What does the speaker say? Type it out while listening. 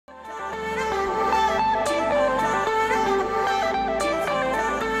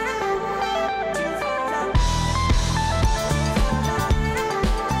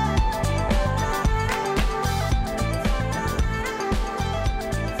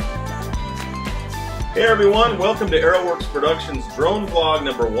Hey everyone, welcome to Aeroworks Productions Drone Vlog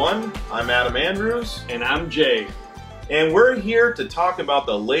number 1. I'm Adam Andrews. And I'm Jay. And we're here to talk about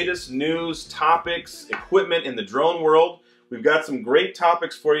the latest news, topics, equipment in the drone world. We've got some great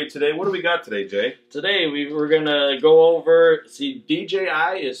topics for you today. What do we got today, Jay? Today we're going to go over,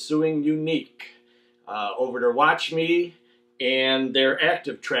 DJI is suing Yuneec over their Watch Me and their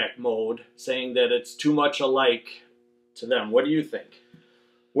active track mode, saying that it's too much alike to them. What do you think?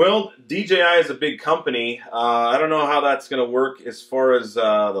 Well, DJI is a big company. I don't know how that's going to work as far as the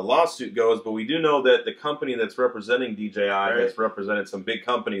lawsuit goes, but we do know that the company that's representing DJI has represented some big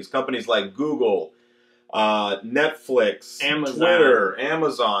companies. Companies like Google, Netflix, Amazon. Twitter,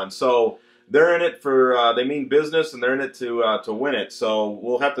 Amazon. So they're in it for, they mean business, and they're in it to win it. So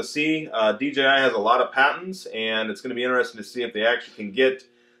we'll have to see. DJI has a lot of patents, and it's going to be interesting to see if they actually can get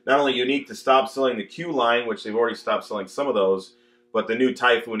not only Yuneec to stop selling the Q line, which they've already stopped selling some of those, but the new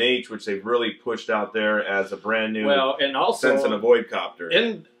Typhoon H, which they've really pushed out there as a brand new and also sense and avoid copter.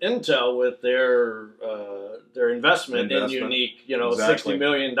 Intel with their investment in Yuneec, exactly. $60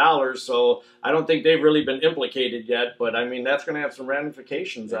 million. So I don't think they've really been implicated yet, but I mean that's going to have some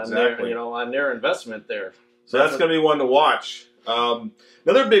ramifications on their, on their investment there. So that's going to be one to watch.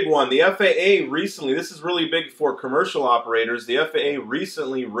 Another big one, the FAA recently, this is really big for commercial operators, the FAA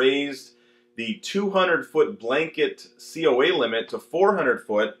recently raised the 200-foot blanket COA limit to 400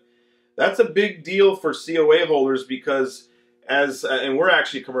 foot. That's a big deal for COA holders because and we're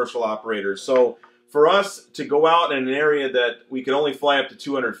actually commercial operators. So for us to go out in an area that we could only fly up to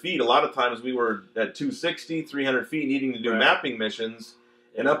 200 feet, a lot of times we were at 260, 300 feet needing to do mapping missions.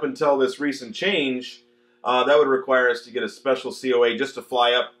 And up until this recent change, that would require us to get a special COA just to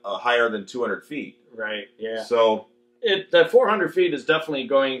fly up higher than 200 feet. Right, yeah. So the 400 feet is definitely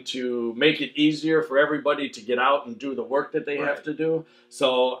going to make it easier for everybody to get out and do the work that they have to do.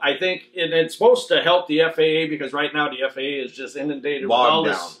 So I think it's supposed to help the FAA because right now the FAA is just inundated with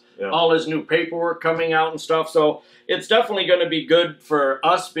all this new paperwork coming out and stuff. So it's definitely going to be good for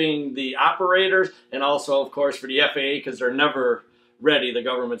us being the operators and also, of course, for the FAA because they're never ready. The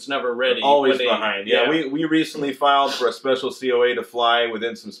government's never ready. Always behind. Yeah, we recently filed for a special COA to fly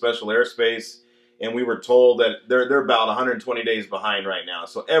within some special airspace. And we were told that they're about 120 days behind right now.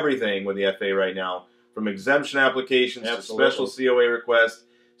 So everything with the FAA right now, from exemption applications to special COA requests,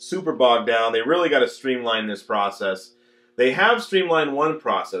 super bogged down. They really got to streamline this process. They have streamlined one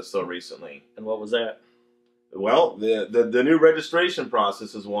process, though, recently. And what was that? Well, the new registration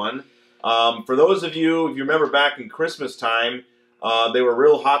process is one. For those of you, if you remember back in Christmas time, they were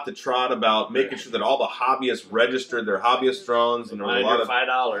real hot to trot about making sure that all the hobbyists registered their hobbyist drones, and there was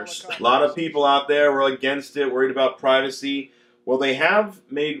a lot of people out there were against it, worried about privacy. Well, they have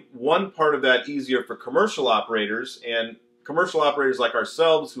made one part of that easier for commercial operators, and commercial operators like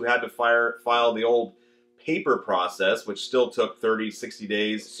ourselves who had to file the old paper process, which still took 30, 60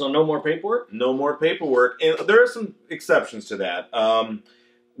 days. So no more paperwork? No more paperwork, and there are some exceptions to that.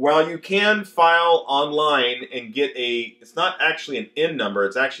 While you can file online and get it's not actually an N number,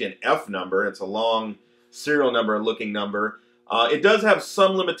 it's actually an F number. It's a long serial number looking number. It does have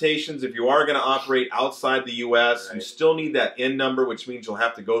some limitations. If you are going to operate outside the U.S., you still need that N number, which means you'll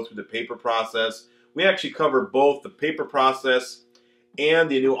have to go through the paper process. We actually cover both the paper process and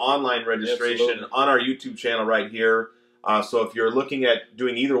the new online registration on our YouTube channel right here. So if you're looking at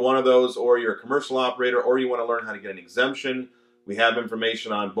doing either one of those, or you're a commercial operator, or you want to learn how to get an exemption, we have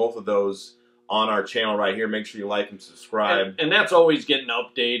information on both of those on our channel right here. Make sure you like and subscribe. And that's always getting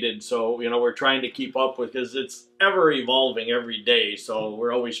updated. So, we're trying to keep up with because it's ever evolving every day. So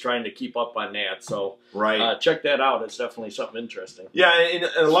we're always trying to keep up on that. So check that out. It's definitely something interesting. Yeah, and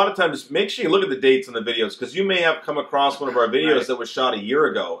a lot of times, make sure you look at the dates on the videos because you may have come across one of our videos that was shot a year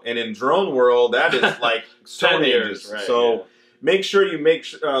ago. And in drone world, that is like Stone Ages. So make sure you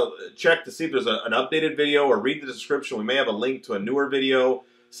check to see if there's an updated video or read the description. We may have a link to a newer video.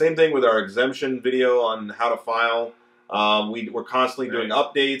 Same thing with our exemption video on how to file. We're constantly doing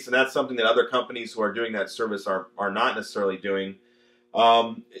updates, and that's something that other companies who are doing that service are not necessarily doing.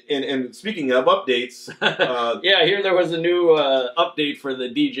 And speaking of updates... here there was a new update for the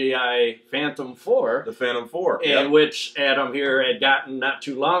DJI Phantom 4. The Phantom 4. And which Adam here had gotten not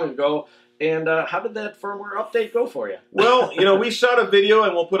too long ago. And how did that firmware update go for you? Well, we shot a video,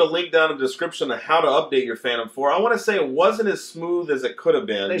 and we'll put a link down in the description on how to update your Phantom 4. I want to say it wasn't as smooth as it could have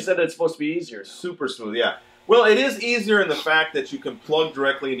been. They said it's supposed to be easier. Super smooth, yeah. Well, it is easier in the fact that you can plug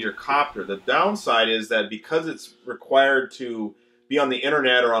directly into your copter. The downside is that because it's required to be on the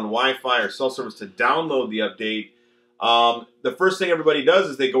internet or on Wi-Fi or cell service to download the update, the first thing everybody does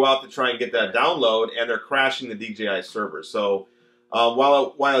is they go out to try and get that download, and they're crashing the DJI server. So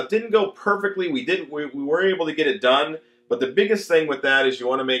While it didn't go perfectly, we were able to get it done. But the biggest thing with that is you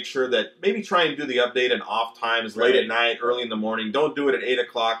want to make sure that maybe try and do the update in off times, late at night, early in the morning. Don't do it at 8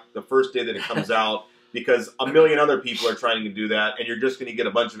 o'clock the first day that it comes out, because a million other people are trying to do that, and you're just going to get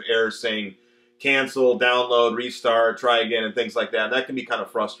a bunch of errors saying cancel, download, restart, try again, and things like that. And that can be kind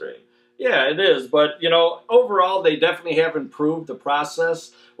of frustrating. Yeah, it is. But, you know, overall, they definitely have improved the process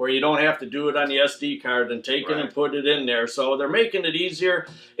where you don't have to do it on the SD card and take it and put it in there. So they're making it easier.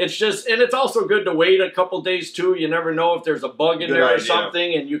 It's just, and it's also good to wait a couple days too. You never know if there's a bug in there or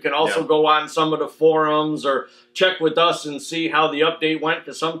something. And you can also go on some of the forums or check with us and see how the update went.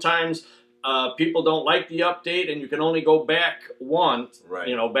 Because sometimes people don't like the update, and you can only go back one,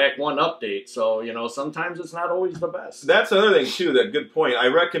 back one update. So, you know, sometimes it's not always the best. That's another thing, too, that good point. I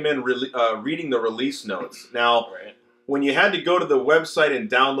recommend reading the release notes. Now, when you had to go to the website and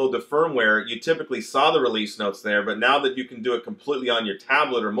download the firmware, you typically saw the release notes there, but now that you can do it completely on your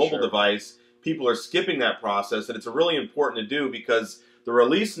tablet or mobile device, people are skipping that process, and it's really important to do because the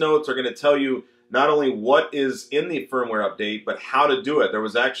release notes are going to tell you not only what is in the firmware update, but how to do it. There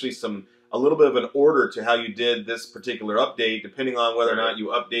was actually a little bit of an order to how you did this particular update, depending on whether or not you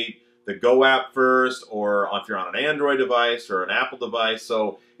update the Go app first, or if you're on an Android device or an Apple device.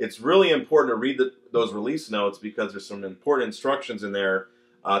 So it's really important to read those release notes because there's some important instructions in there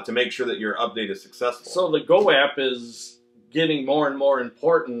to make sure that your update is successful. So the Go app is getting more and more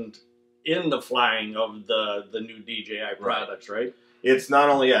important in the flying of the new DJI products, right? It's not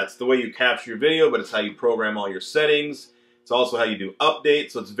only, it's the way you capture your video, but it's how you program all your settings. It's also how you do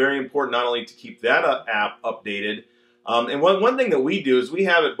updates, so it's very important not only to keep that app updated. And one thing that we do is we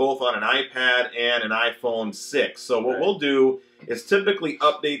have it both on an iPad and an iPhone 6. So what we'll do is typically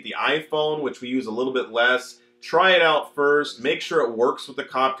update the iPhone, which we use a little bit less, try it out first, make sure it works with the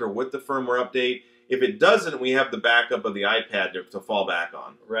copter with the firmware update. If it doesn't, we have the backup of the iPad to fall back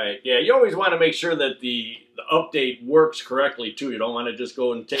on. Right. Yeah, you always want to make sure that the update works correctly, too. You don't want to just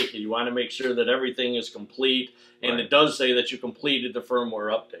go and take it. You want to make sure that everything is complete, and it does say that you completed the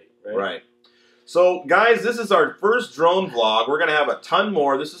firmware update. Right. So, guys, this is our first drone vlog. We're going to have a ton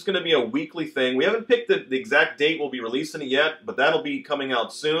more. This is going to be a weekly thing. We haven't picked the exact date we'll be releasing it yet, but that'll be coming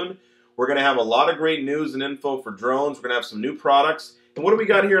out soon. We're going to have a lot of great news and info for drones. We're going to have some new products. And what do we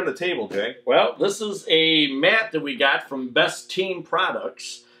got here on the table, Jay? Well, this is a mat that we got from Best Team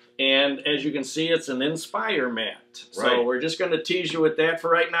Products. And as you can see, it's an Inspire mat. So we're just going to tease you with that for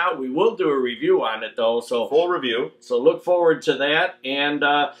right now. We will do a review on it, though. So full review. So look forward to that. And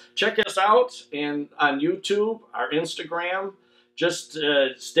check us out on YouTube, our Instagram. Just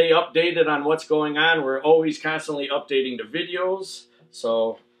stay updated on what's going on. We're always constantly updating the videos.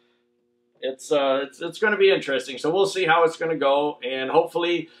 So it's going to be interesting. So we'll see how it's going to go. And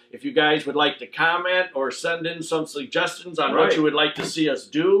hopefully, if you guys would like to comment or send in some suggestions on what you would like to see us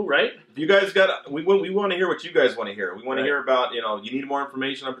do, If you guys got, we want to hear what you guys want to hear. We want to hear about, you need more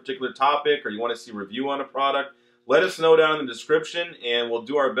information on a particular topic, or you want to see a review on a product. Let us know down in the description, and we'll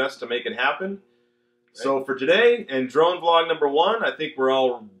do our best to make it happen. So for today, and drone vlog number 1, I think we're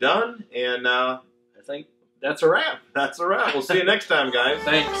all done. And I think that's a wrap. That's a wrap. We'll see you next time, guys.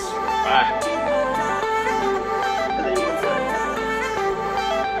 Thanks. Bye.